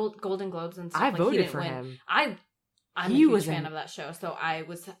the Lithgow. Golden Globes and stuff, I like, he voted didn't for win. him. I'm He a huge was fan an- of that show, so I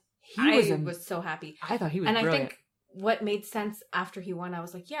was He was so happy. I thought he was And I brilliant. think what made sense after he won, I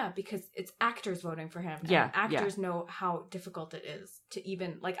was like, yeah, because it's actors voting for him. And Yeah, actors know how difficult it is to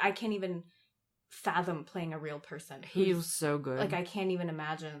even like I can't even fathom playing a real person. he who's- was so good. like I can't even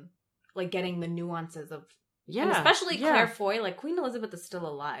imagine like getting the nuances of yeah, and especially yeah. Claire Foy. Like Queen Elizabeth is still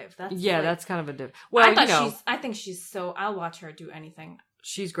alive. That's Yeah, like, that's kind of a different. Well, I thought you know, I think she's so. I'll watch her do anything.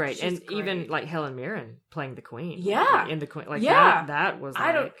 She's great. She's And great. even like Helen Mirren playing the Queen. Yeah. Like, in the Queen. Like Yeah. that was like,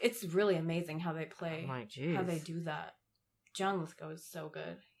 I don't. It's really amazing how they play. I'm like, geez. How they do that. John Lithgow is so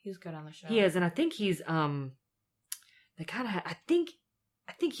good. He's good on the show. He is, and I think he's they kind of I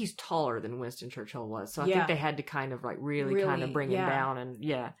think he's taller than Winston Churchill was. So I Yeah. think they had to kind of like really kind of bring him yeah. down and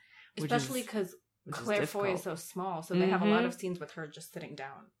which Especially is- because which is Claire Foy is difficult. so small, so they have a lot Mhm. of scenes with her just sitting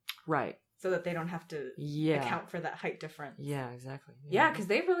down, Right. so that they don't have to Yeah. account for that height difference. Yeah, exactly. Yeah, because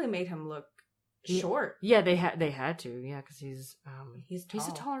they really made him look Yeah. short. Yeah, they had to. Yeah, because he's He's he's a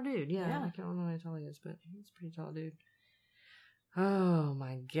tall. taller dude. Yeah, Yeah. I can't remember how tall he is, but he's a pretty tall dude. Oh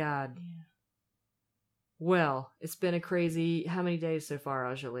my god. Yeah. Well, it's been a crazy. How many days so far,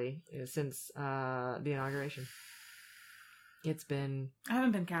 Anjali, since the inauguration? It's been I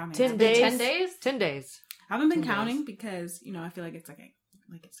haven't been counting. 10 Been days. 10 days? 10 days. I haven't been 10 days. counting because I feel like it's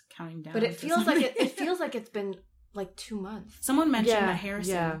like it's counting down. But it to feels like something. it feels like it's been like 2 months. Someone mentioned Yeah, that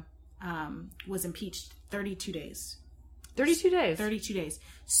Harrison yeah. was impeached 32 days. 32 days. 32 days.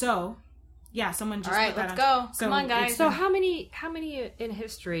 So, yeah, someone just All right, put that let's on. go. So Come on, guys. it's- So how many in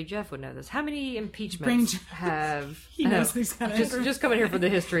history? Jeff would know this. How many Bring impeachments Jeff. have? He I know. knows he's got Just come in here for the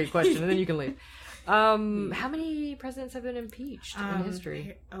history question, and then you can leave. How many presidents have been impeached in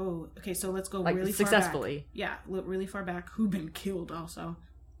history? Okay. So let's go Like really successfully. far back. Yeah, really far back. Who've been killed also?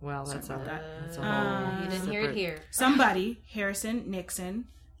 Well, that's Sorry about that's a that. whole You didn't hear it separate- here. Somebody, Harrison, Nixon,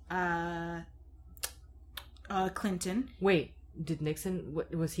 Clinton. Wait, did Nixon?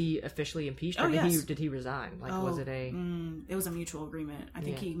 Was he officially impeached, or Oh, yes. did he resign? Like, was it a? It was a mutual agreement. I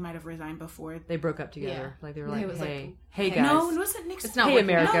think Yeah. he might have resigned before. They broke up together. Yeah. Like they were He like, was hey, like, hey hey, guys. No, it wasn't Nixon. It's not Hey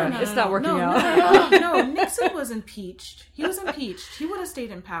working out. America, it's not working no, out. No, Nixon was impeached. He was impeached. He would have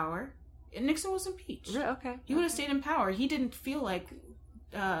stayed in power. Nixon was impeached. Really? Okay. He would have stayed in power. He didn't feel like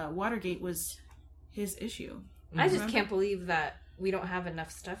Watergate was his issue. I just Remember? can't believe that we don't have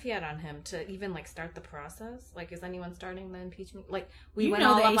enough stuff yet on him to even like start the process. Like, is anyone starting the impeachment? Like, we You went know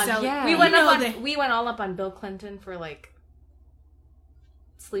all the up on ACL Yeah. we You went know up on the- we went all up on Bill Clinton for like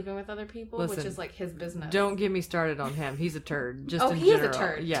sleeping with other people, which Listen, is like his business. Don't get me started on him. He's a turd. Just oh, in he general. is a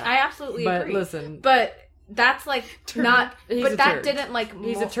turd. Yeah. I absolutely but agree. listen, But that's like not. He's but a that turd. didn't like.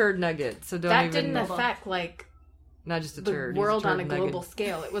 he's a turd nugget. So don't That even. didn't affect like Not just a the turd. he's world on a turd global nugget.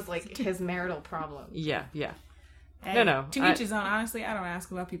 scale. It was like his marital problem. Yeah, yeah. Hey, No. To each his own. Honestly, I don't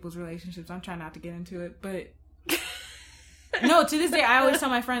ask about people's relationships. I'm trying not to get into it, but no. To this day, I always tell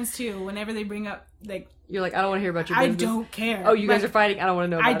my friends too. Whenever they bring up like, You're like, I don't want to hear about your I business. don't care. Oh, you guys Like, are fighting. I don't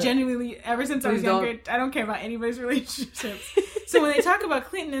want to know. I About it. genuinely, ever since I was Please don't. younger, I don't care about anybody's relationships. So when they talk about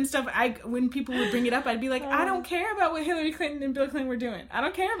Clinton and stuff, when people would bring it up, I'd be like, I don't care about what Hillary Clinton and Bill Clinton were doing. I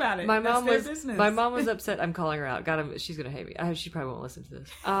don't care about it. My That's mom their was business. my mom was upset. I'm calling her out. God, she's gonna hate me. She probably won't listen to this.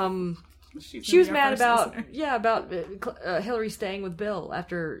 She's She was gonna be our mad first about listener. Hillary staying with Bill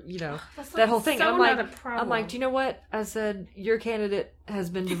after That's that whole thing. so I'm like, not a problem. I'm like, do you know what? I said your candidate has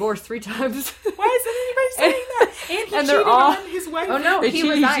been divorced 3 times. Why isn't anybody saying that? And he And they're cheated all- on his wife. Oh no, He he cheated-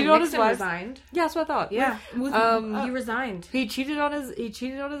 he resigned. cheated on his Nixon wife. resigned. Yeah, that's what I thought. Yeah, With, he resigned. He cheated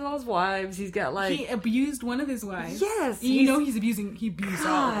on all his wives. He's got like he abused one of his wives. yes. You know he abused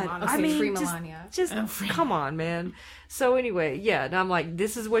all of them, God, honestly. I mean, Free just- Melania. Just free. come on, man. So anyway, yeah, and I'm like,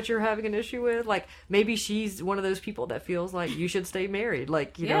 this is what you're having an issue with. Like, maybe she's one of those people that feels like you should stay married.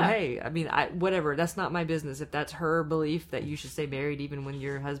 Like, you know, Yeah. hey, I mean, whatever. That's not my business. If that's her belief that you should stay married, even when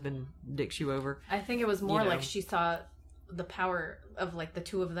your husband dicks you over, I think it was more You know. like she saw the power of like the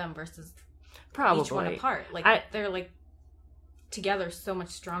two of them versus probably each one apart. Like they're like together so much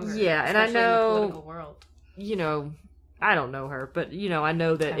stronger. Yeah, and I especially in know- the political world. You know, I don't know her, but you know, I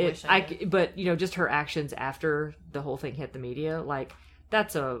know that I wish I did. but you know, just her actions after the whole thing hit the media, like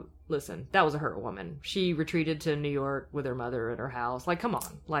that was a hurt woman. She retreated to New York with her mother at her house. Like, come on,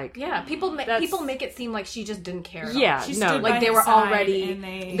 like Yeah, people That's- make it seem like she just didn't care. At Yeah, all. She no, stood like by they his were side already and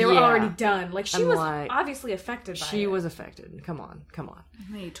they were Yeah. already done. Like she I'm was like- obviously affected by she it. was affected. Come on.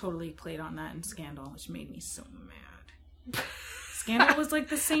 They totally played on that in Scandal, which made me so mad. Scandal was like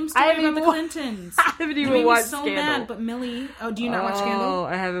the same I story haven't about the even Clintons. I haven't It even made me watched so Scandal. mad. But Millie, do you not watch Oh, Scandal?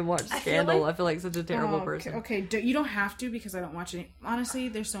 I haven't watched I feel Scandal. like- I feel like such a terrible Oh, person. Okay, you don't have to because I don't watch any. Honestly,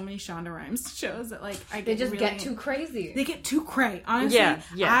 there's so many Shonda Rhimes shows that like They just really, get too crazy. They get too cray. Honestly, Yeah.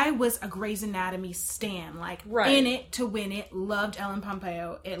 I was a Grey's Anatomy stan. Like Right. in it to win it. Loved Ellen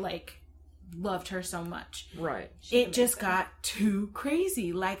Pompeo. It like loved her so much. Right. It just got too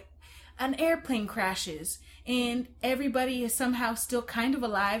crazy. Like an airplane crashes and everybody is somehow still kind of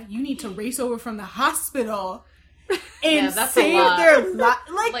alive. You need to race over from the hospital and that's a save lot. their life.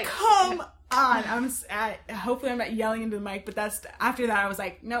 Like, Like- come on. Hopefully I'm not yelling into the mic, but that's after that I was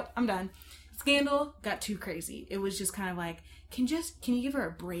like, nope, I'm done. Scandal got too crazy. It was just kind of like, can you give her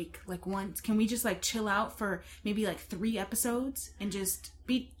a break? Like once, can we just like chill out for maybe like 3 episodes and just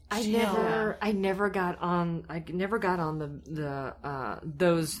be chill? I never got on the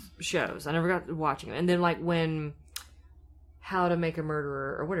those shows. I never got watching them. And then like when How to Make a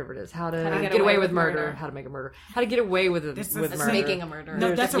Murderer or whatever it is, How to Get Away with Murder, How to Make a Murder, How to Get Away with Murder. Making a murderer.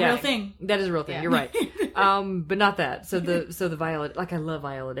 No, that's a real thing. That is a real thing. Yeah. You're right. But not that. So the Viola, like I love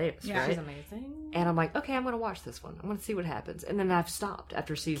Viola Davis, Yeah. right? She's amazing. And I'm like, okay, I'm going to watch this one. I'm going to see what happens. And then I've stopped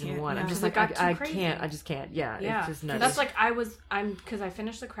after season 1. I'm just It like, got too I crazy. can't. I just can't. Yeah. It's just nuts. That's like because I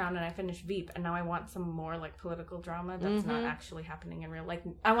finished The Crown and I finished Veep, and now I want some more like political drama that's not actually happening in real. Like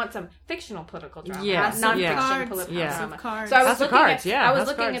I want some fictional political drama, Yes. not Yeah. non-fiction Cards. political Yeah. drama. Cards. So I was House of looking Cards, at yeah, I was House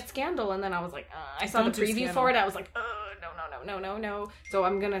of looking Cards. at Scandal, and then I was like, I saw Don't the do preview Scandal. for it. I was like, no. So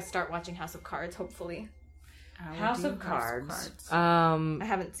I'm gonna start watching House of Cards. Hopefully, House of Cards. I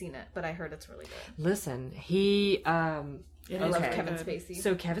haven't seen it, but I heard it's really good. Listen, he. I love Okay. Kevin Spacey.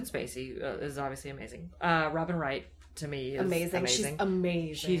 So Kevin Spacey is obviously amazing. Robin Wright to me is amazing. She's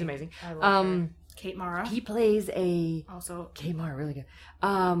amazing. She's amazing. I love her. Kate Mara. He plays Also, Kate Mara, really good.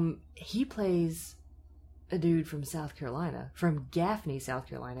 He plays a dude from South Carolina, from Gaffney, South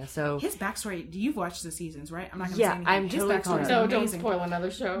Carolina. So his backstory. You've watched the seasons, right? I'm not going to Yeah, say anything. I'm His totally backstory caught is up. No, don't amazing. spoil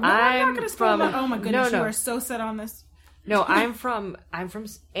another show. I'm not going to spoil from- it. Oh my goodness, no. you are so set on this. no, I'm from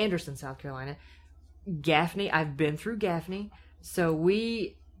Anderson, South Carolina. Gaffney. I've been through Gaffney. So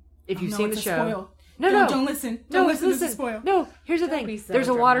if you've No, seen it's the a show, spoil. no, Don't listen. Don't listen. This is a spoil. No, here's the Don't thing. be so There's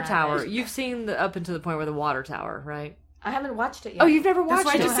a water dramatic. tower. You've seen up until the point where the water tower, right? I haven't watched it yet. Oh, you've never That's watched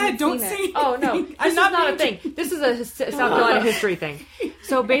why I it. just said don't seen say. it. Oh no, this I'm is not a being- thing. This is a South Carolina history thing.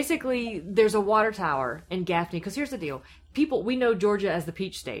 So basically, there's a water tower in Gaffney. Because here's the deal: we know Georgia as the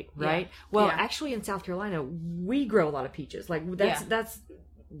peach state, right? Yeah. Well, Yeah. actually, in South Carolina, we grow a lot of peaches. Like that's Yeah.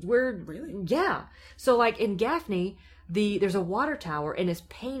 we're Really? yeah. So like in Gaffney, there's a water tower and it's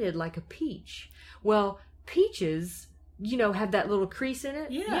painted like a peach. Well, peaches, have that little crease in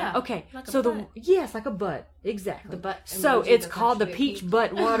it. Yeah. Okay. Like a so butt. yes, like a butt. Exactly. The butt So emoji it's that's called the actually a Peach peach.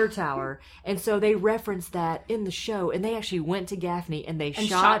 Butt Water Tower, and so they referenced that in the show, and they actually went to Gaffney and they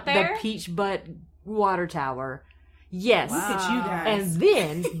shot the there? Peach Butt Water Tower. Yes. Look at you guys. And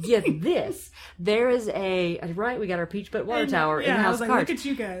then get this, there is right. We got our Peach Butt Water Tower in the I House was of like, Cards. look at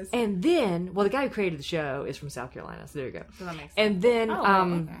you guys. And then, the guy who created the show is from South Carolina, so there you go. So that makes sense. And then,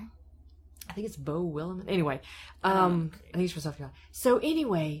 Okay. I think it's Bo Williman. Anyway, I think he's from South Carolina. So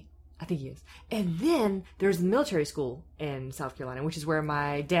anyway, I think he is. And then there's the military school in South Carolina, which is where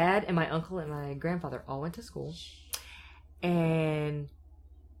my dad and my uncle and my grandfather all went to school. And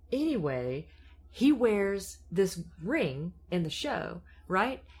anyway, he wears this ring in the show,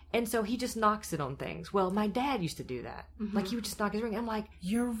 right? And so he just knocks it on things. Well, my dad used to do that. Like he would just knock his ring. I'm like,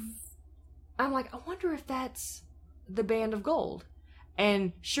 I wonder if that's the Band of Gold.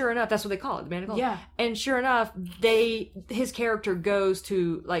 And sure enough, that's what they call it, the Band of Gold. Yeah. And sure enough, his character goes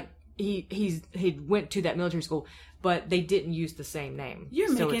to like he went to that military school, but they didn't use the same name. You're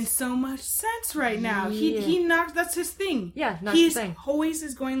So making it's- so much sense right now. Yeah. He knocks. That's his thing. Yeah, knocks He's the thing. always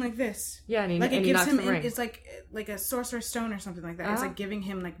is going like this. Yeah, and he, Like and it he gives knocks him. the ring. It's like a sorcerer's stone or something like that. It's Uh-huh. like giving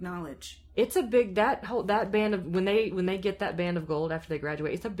him like knowledge. It's a big that band of when they get that Band of Gold after they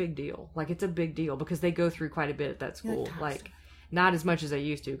graduate, it's a big deal. Like it's a big deal because they go through quite a bit at that school. toxic. Like not as much as they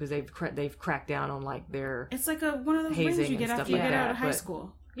used to because they've cracked down on like their It's like one of those hazing rings you and get stuff after you like get out that, of high but-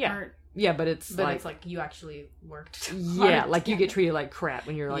 school. yeah. Or- yeah, but it's But like it's like you actually worked. yeah, hard. like you get treated like crap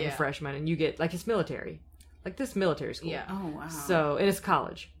when you're like a Yeah. freshman, and you get like it's military, like this military school. Yeah. Oh wow. So and it's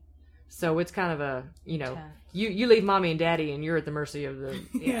college, so it's kind of a Tense. you leave mommy and daddy and you're at the mercy of the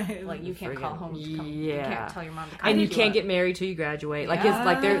Yeah, like you can't call friggin- home. To come. You yeah. can't tell your mom to come. and you pick can't up. get married till you graduate. Like Yeah. it's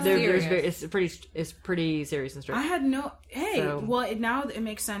like there's Serious. it's pretty serious and strict. I had no. Hey, So- well, now it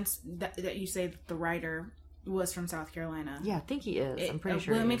makes sense that you say that the writer was from South Carolina. Yeah, I think he is. I'm pretty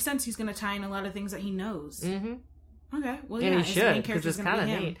sure. Well, it he makes is. sense. He's going to tie in a lot of things that he knows. Mhm. Okay. Well, And yeah, he his should main because character's it's gonna kind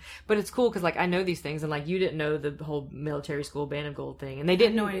be of him. neat. But it's cool because like I know these things and like you didn't know the whole military school Band of Gold thing, and they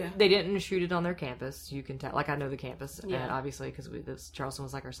didn't. no idea. They didn't shoot it on their campus. You can tell. Like I know the campus, Yeah. obviously because Charleston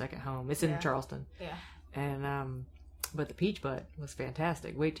was like our second home. It's in Yeah. Charleston, Yeah. and but the Peach Butt was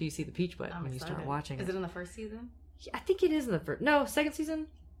fantastic. Wait till you see the Peach Butt I'm when you start excited. watching Is it. it in the first season? I think it is in the first. No, second season.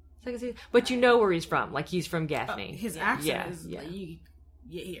 Second season. But you know where he's from. Like he's from Gaffney. His accent Yeah, is yeah. like, you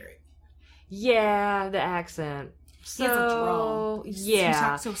hear it. Yeah, the accent. So He has a drawl. He yeah,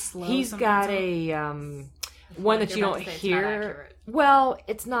 talks so slow he's sometimes. got a one that You're you about don't to say it's not hear. accurate. Well,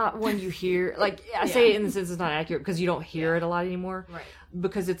 it's not one you hear. Like, I say it in the sense it's not accurate because you don't hear it a lot anymore. Right.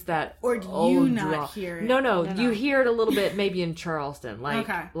 Because it's that Or do you old not draw. hear it? No, you hear it a little bit maybe in Charleston. Like,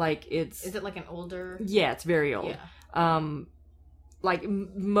 Okay. like it's... Is it like an older? Yeah, it's very old. Yeah. Like,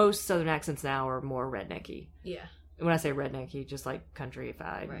 most Southern accents now are more rednecky. Yeah. When I say rednecky, just like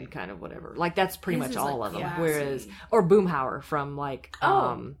countryified Right. and kind of whatever. Like, that's pretty This much is, all like, of them. classy. Whereas... Or Boomhauer from, like,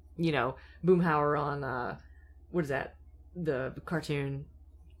 Oh. you know, Boomhauer on, what is that? The cartoon...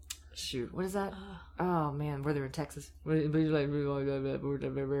 Shoot, what is that? Oh man, where they're in Texas. Like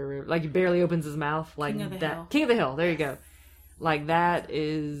he barely opens his mouth. Like King of the that. Hill. King of the Hill. There you go. Like that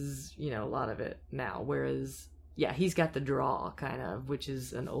is, you know, a lot of it now. Whereas, yeah, he's got the draw kind of, which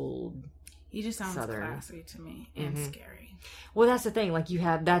is an old. He just sounds Southern. classy to me and scary. Well, that's the thing. Like you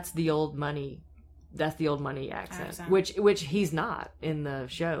have, that's the old money. That's the old money accent, which he's not in the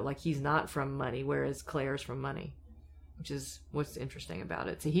show. Like he's not from Money, whereas Claire's from Money. Which is what's interesting about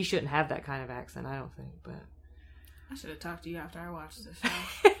it. See, he shouldn't have that kind of accent, I don't think. But I should have talked to you after I watched this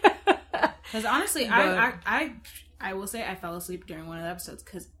show. Because honestly, I will say I fell asleep during one of the episodes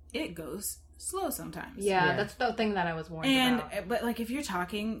because it goes slow sometimes. Yeah, that's the thing that I was warned about. But like if you're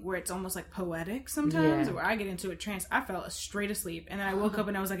talking where it's almost like poetic sometimes, Yeah. where I get into a trance, I fell straight asleep, and then I woke up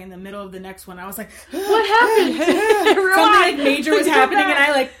and I was like in the middle of the next one. I was like, What happened? something like major was happening, and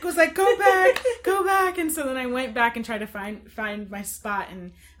I like was like, go back, and so then I went back and tried to find my spot,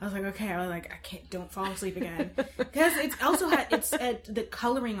 and I was like, okay, I was like, I can't, don't fall asleep again, because it's also the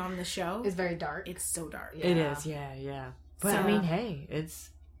coloring on the show It's very dark. It's so dark. it is, yeah. But I mean, hey, it's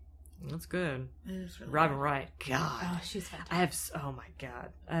good. It is really Robin Wright, God, Oh, she's fantastic. oh my God,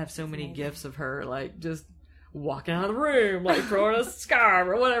 I have so many gifs of her, like just walking out of the room, like throwing a scarf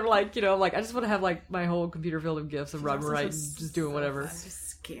or whatever, like, you know, like I just want to have like my whole computer filled of gifs of Robin Wright, just doing whatever. It's just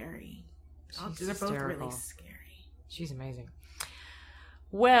scary. She's They're both hysterical. really scary. She's amazing.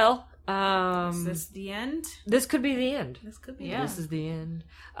 Well, Is this the end? this could be the end. This could be. Yeah. This is the end.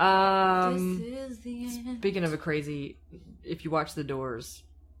 This is the end. Speaking of a crazy, if you watch The Doors,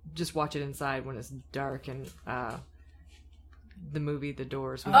 just watch it inside when it's dark and the movie The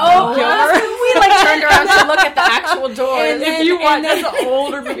Doors. with Oh, Val Kilmer. we like turned around to look at the actual doors. If you watch, that's an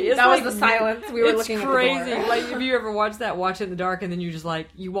older movie. It's that like, was the silence. We were it's looking crazy. at the door. Like if you ever watch that, watch it in the dark, and then you just like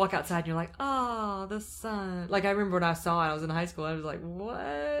you walk outside and you're like, oh, the sun. Like I remember when I saw it, I was in high school. I was like,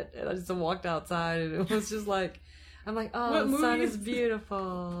 what? And I just walked outside, and it was just like. I'm like, oh, What the sun movie is beautiful.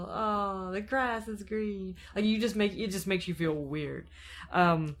 Oh, the grass is green. Like it just makes you feel weird.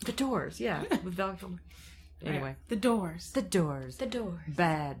 The Doors, yeah, with Val Kilmer. Anyway, Right. The Doors. The Doors. The doors.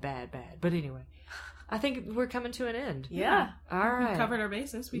 Bad. But anyway, I think we're coming to an end. Yeah. All right. We covered our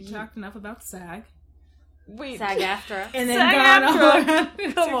bases. We talked enough about SAG. Wait. SAG-AFTRA. And then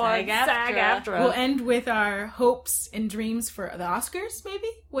SAG-AFTRA. Come on, SAG-AFTRA. SAG-AFTRA. We'll end with our hopes and dreams for the Oscars, maybe?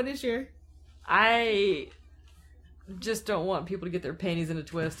 What is your... I just don't want people to get their panties in a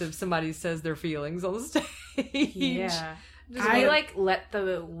twist if somebody says their feelings on the stage. Yeah. I like let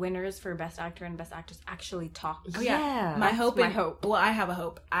the winners for Best Actor and Best Actress actually talk. Oh, yeah. My hope. my hope. Well, I have a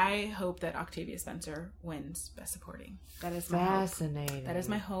hope. I hope that Octavia Spencer wins Best Supporting. That is my hope. Fascinating. That is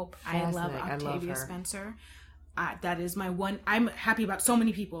my hope. I love Fascinating. I love Octavia her. Spencer. That is my one. I'm happy about so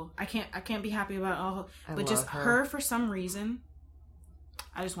many people. I can't be happy about all. But just love her her for some reason.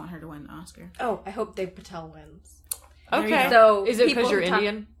 I just want her to win the Oscar. Oh, I hope Dave Patel wins. There you Okay. go. So Is it people because you're who talk-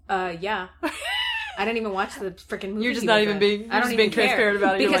 Indian? Yeah. I didn't even watch the freaking movie. You're just he not was even in. being- I you're don't just even being care. transparent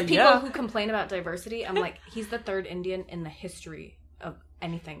about it. You're Because like, people yeah. who complain about diversity, I'm like, he's the third Indian in the history of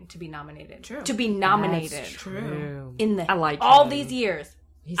anything to be nominated. True. To be nominated That's True. in the I like all him. these years.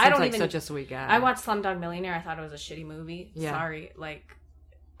 He I seems don't like even- such a sweet guy. I watched Slumdog Millionaire. I thought it was a shitty movie. Yeah. Sorry, like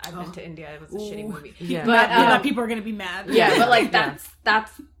I've been to India. It was a shitty movie. Yeah. But People are gonna be mad. yeah, but like Yeah.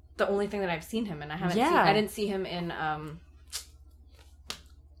 that's the only thing that I've seen him in. I haven't. Yeah. Seen, I didn't see him in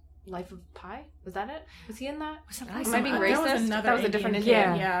Life of Pi. Was that it? Was he in that? Am I being That racist? was another That was a different Indian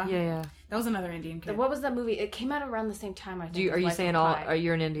Indian. kid. Yeah. That was another Indian kid. What was that movie? It came out around the same time. I think. Are as you Life saying of all? Pi.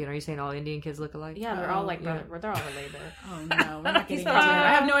 You're an Indian? Are you saying all Indian kids look alike? Yeah, they're all like yeah. they're all related. Oh no, we're not getting He's into it. not-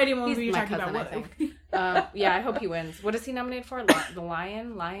 I have no idea what He's movie you're my talking cousin, about. I What? think. Yeah, I hope he wins. What is he nominated for? The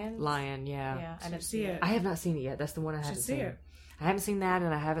Lion? Lion. Yeah. Yeah, I didn't see it. I have not seen it yet. That's the one I haven't see seen. it. I haven't seen that,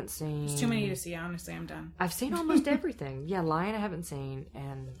 and I haven't seen. There's too many to see. Honestly, I'm done. I've seen almost everything. Yeah, Lion I haven't seen,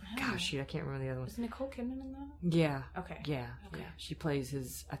 and gosh, shoot, I can't remember the other ones. Is Nicole Kidman in that? Yeah. Okay. Yeah. Okay. Yeah. She plays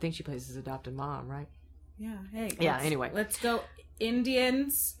his. I think she plays his adopted mom, right? Yeah. Hey. Yeah, anyway. let's go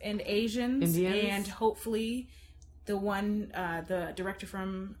Indians and Asians, Indians? and hopefully the director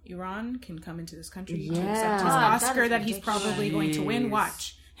from Iran can come into this country to Yeah. accept his God, that Oscar is that he's ridiculous. probably going to win. Jeez.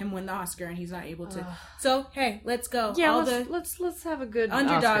 Watch. him win the Oscar, and he's not able to. So hey, let's go. Yeah, all let's have a good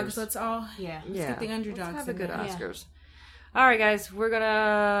underdogs. Oscars. Let's get the underdogs. Let's have a good in there. Oscars. All right, guys, we're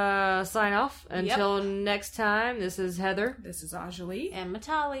gonna sign off until next time. This is Heather. This is Anjali And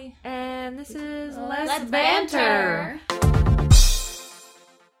Matali. And this is Let's Banter.